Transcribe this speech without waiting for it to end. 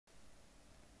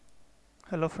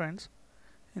Hello friends,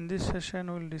 in this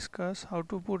session we will discuss how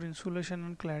to put insulation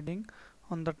and cladding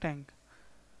on the tank.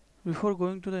 Before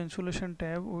going to the insulation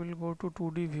tab, we will go to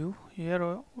 2D view.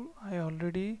 Here I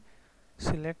already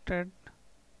selected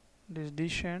this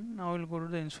dish, and now we will go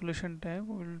to the insulation tab.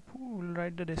 We will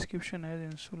write the description as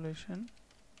insulation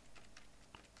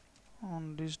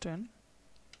on this 10.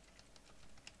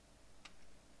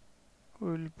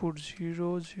 We will put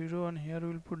 0 0, and here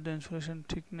we will put the insulation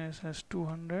thickness as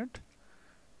 200,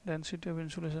 density of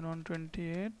insulation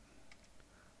 128.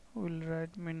 We will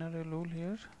write mineral wool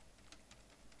here,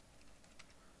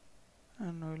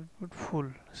 and we will put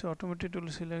full. So automatically it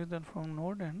will select that from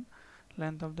node and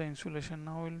length of the insulation.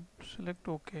 Now we will select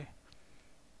OK.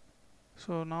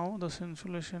 So now this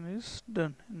insulation is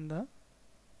done in the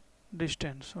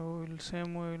distance. So we'll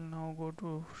same way, we'll now go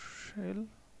to shell.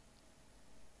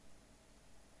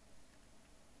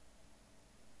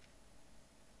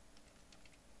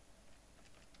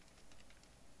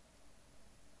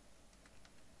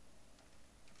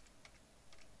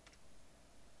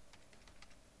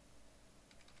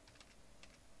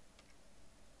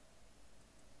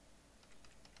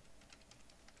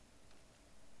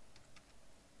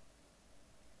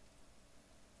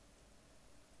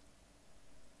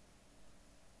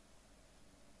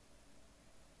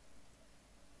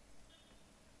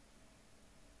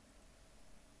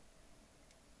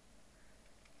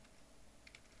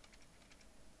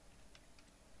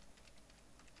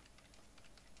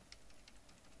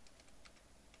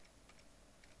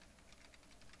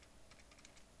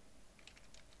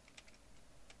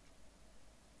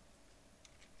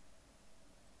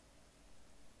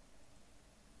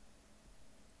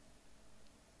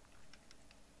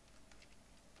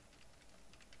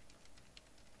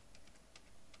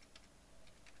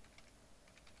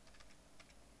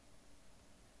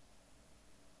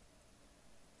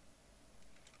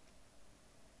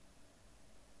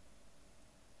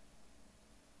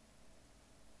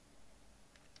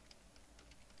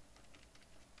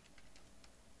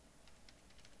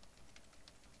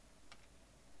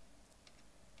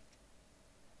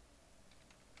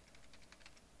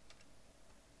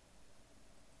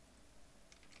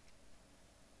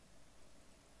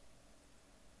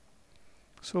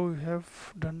 So we have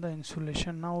done the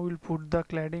insulation. Now we will put the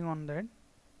cladding on that.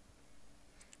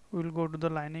 We will go to the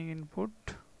lining input.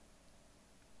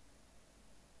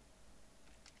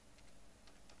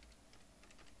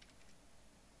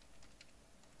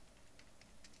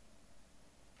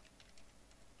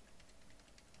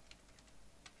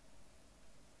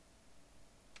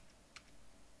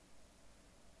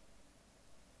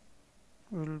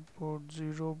 We will put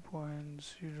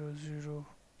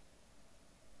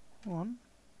 0.001.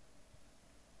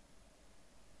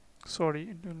 Sorry,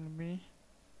 it will be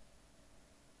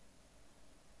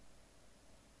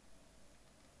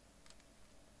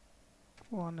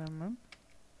 1 mm.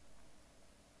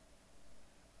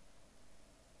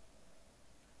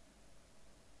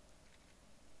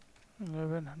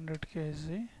 (1100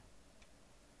 kg).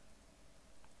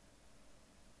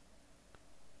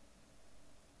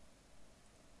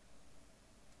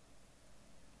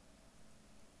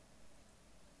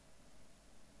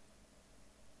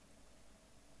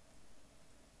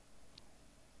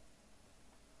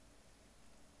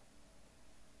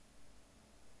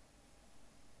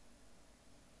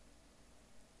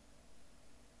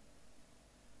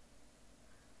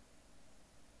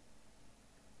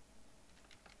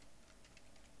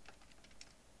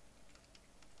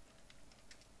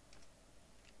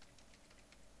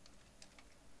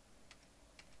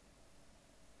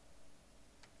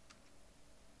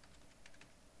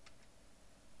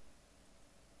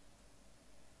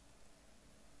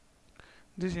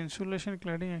 This insulation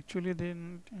cladding, actually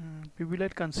then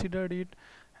Pidilite considered it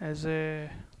as a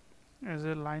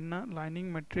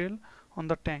lining material on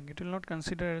the tank. It will not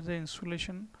consider as a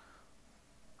insulation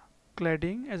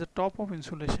cladding as a top of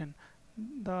insulation.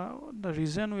 The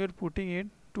reason we are putting it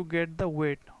to get the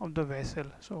weight of the vessel.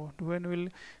 So when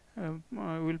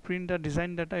we'll print the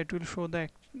design data, it will show the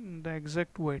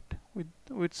exact weight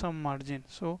with some margin.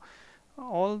 So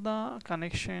all the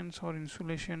connections or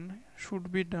insulation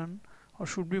should be done or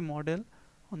should be modeled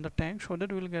on the tank, so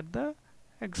that we'll get the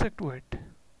exact weight.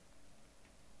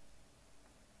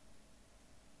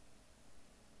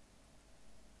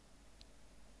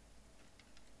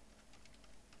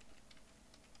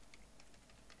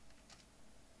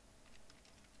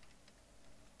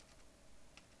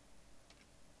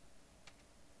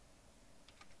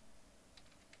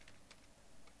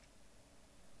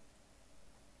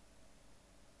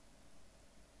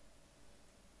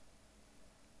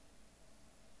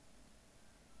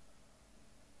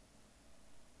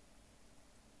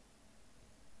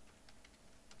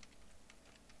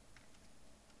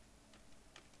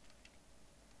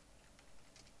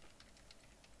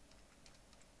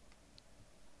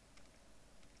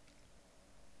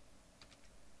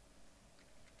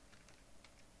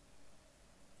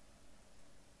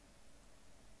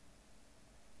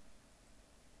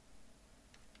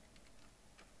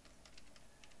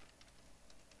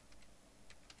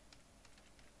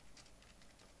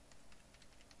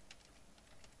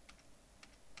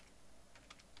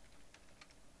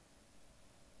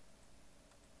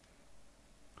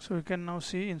 So you can now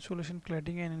see insulation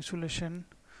cladding and insulation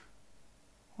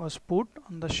was put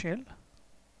on the shell.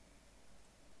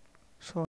 So